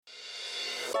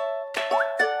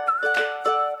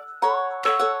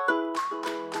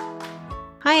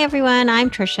Hi, everyone. I'm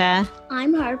Trisha.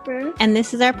 I'm Harper. And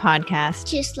this is our podcast,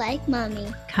 Just Like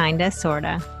Mommy. Kinda,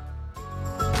 Sorta.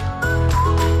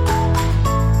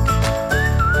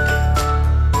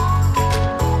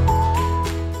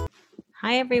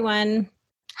 Hi, everyone.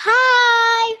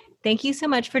 Hi! Thank you so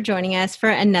much for joining us for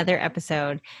another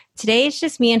episode. Today it's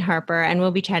just me and Harper, and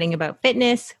we'll be chatting about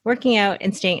fitness, working out,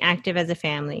 and staying active as a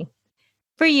family.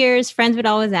 For years, friends would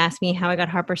always ask me how I got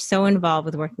Harper so involved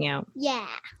with working out. Yeah.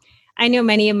 I know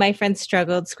many of my friends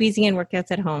struggled squeezing in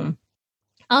workouts at home.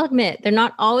 I'll admit, they're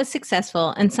not always successful,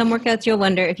 and some workouts you'll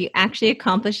wonder if you actually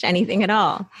accomplished anything at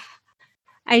all.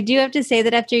 I do have to say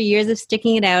that after years of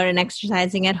sticking it out and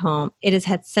exercising at home, it has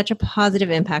had such a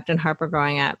positive impact on Harper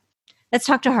growing up. Let's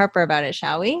talk to Harper about it,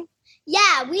 shall we?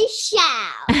 Yeah, we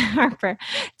shall. Harper,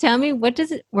 tell me, what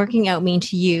does working out mean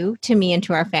to you, to me, and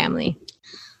to our family?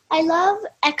 I love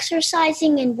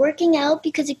exercising and working out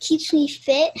because it keeps me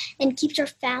fit and keeps our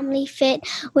family fit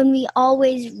when we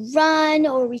always run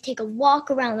or we take a walk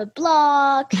around the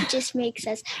block. It just makes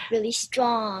us really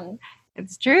strong.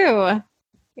 It's true.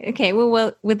 Okay,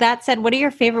 well, with that said, what are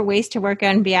your favorite ways to work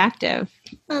out and be active?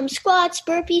 Squats,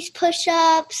 burpees,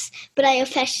 push-ups, but I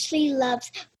especially love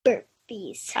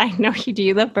burpees. I know you do.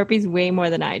 You love burpees way more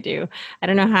than I do. I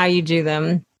don't know how you do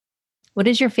them. What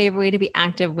is your favorite way to be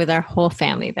active with our whole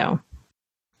family, though?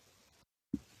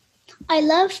 I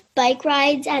love bike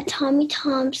rides at Tommy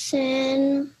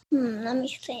Thompson. Let me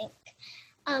think.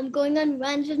 Going on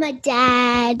runs with my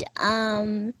dad.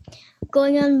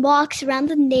 Going on walks around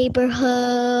the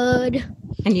neighborhood.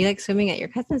 And you like swimming at your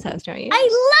cousin's house, don't you? I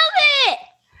love it!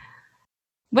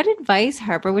 What advice,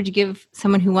 Harper, would you give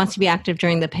someone who wants to be active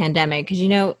during the pandemic?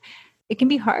 Because, it can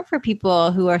be hard for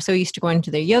people who are so used to going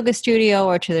to their yoga studio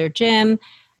or to their gym.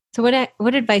 So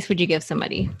what advice would you give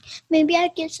somebody? Maybe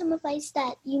I'd give some advice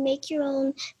that you make your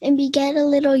own, maybe get a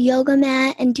little yoga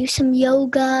mat and do some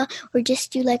yoga, or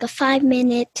just do like a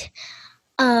 5-minute,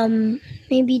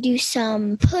 maybe do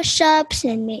some push-ups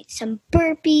and make some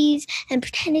burpees and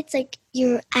pretend it's like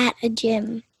you're at a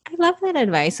gym. I love that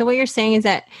advice. So what you're saying is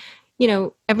that,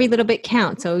 every little bit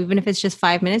counts. So even if it's just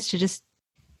 5 minutes, to just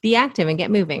be active and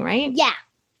get moving, right? Yeah.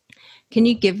 Can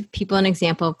you give people an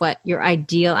example of what your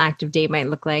ideal active day might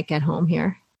look like at home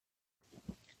here?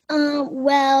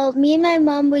 Well, me and my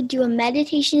mom would do a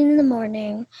meditation in the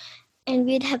morning, and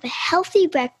we'd have a healthy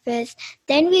breakfast.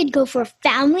 Then we'd go for a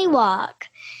family walk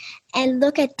and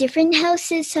look at different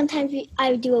houses. Sometimes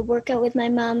I would do a workout with my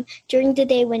mom during the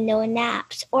day when no one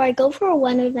naps, or I go for a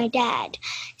run with my dad.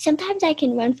 Sometimes I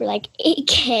can run for like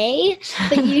 8K,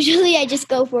 but usually I just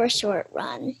go for a short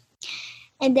run.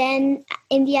 And then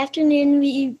in the afternoon,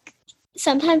 we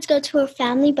sometimes go to a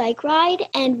family bike ride,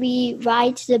 and we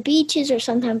ride to the beaches or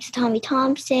sometimes to Tommy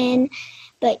Thompson.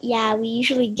 But yeah, we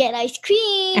usually get ice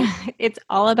cream. It's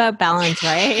all about balance,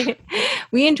 right?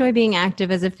 We enjoy being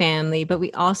active as a family, but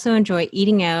we also enjoy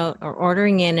eating out or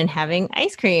ordering in and having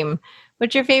ice cream.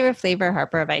 What's your favorite flavor,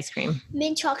 Harper, of ice cream?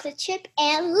 Mint chocolate chip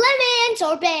and lemon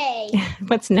sorbet.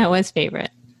 What's Noah's favorite?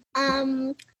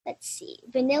 Let's see,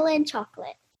 vanilla and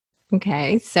chocolate.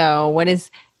 Okay, so what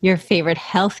is your favorite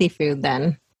healthy food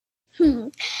then?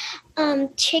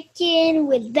 Chicken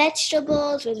with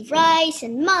vegetables, with rice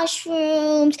and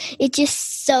mushrooms. It's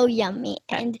just so yummy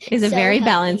and that is a very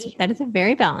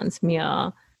balanced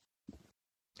meal.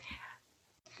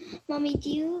 Mommy, do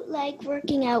you like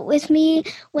working out with me?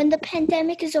 When the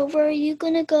pandemic is over, are you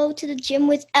going to go to the gym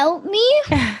without me?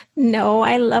 No,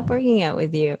 I love working out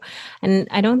with you. And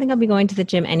I don't think I'll be going to the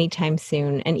gym anytime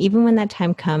soon. And even when that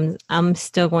time comes, I'm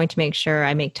still going to make sure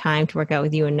I make time to work out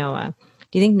with you and Noah.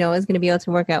 Do you think Noah's going to be able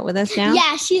to work out with us now?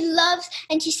 Yeah, she loves,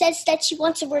 and she says that she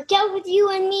wants to work out with you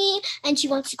and me, and she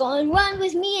wants to go and run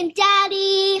with me and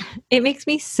Daddy. It makes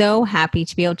me so happy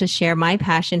to be able to share my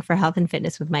passion for health and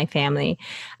fitness with my family.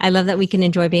 I love that we can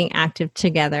enjoy being active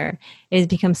together. It has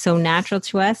become so natural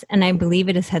to us, and I believe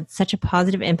it has had such a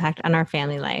positive impact on our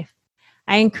family life.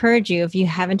 I encourage you, if you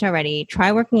haven't already,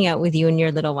 try working out with you and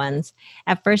your little ones.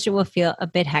 At first, it will feel a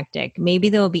bit hectic. Maybe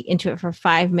they'll be into it for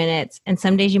 5 minutes, and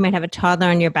some days you might have a toddler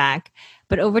on your back.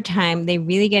 But over time, they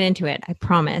really get into it, I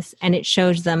promise, and it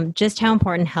shows them just how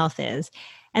important health is.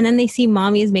 And then they see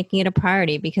mommy is making it a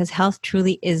priority because health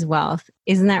truly is wealth.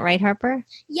 Isn't that right, Harper?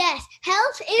 Yes,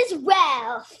 health is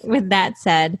wealth. With that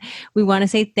said, we want to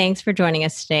say thanks for joining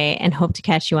us today and hope to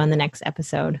catch you on the next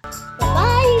episode.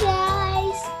 Bye, guys.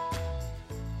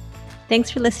 Thanks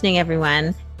for listening,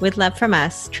 everyone. With love from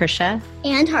us, Trisha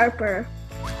and Harper.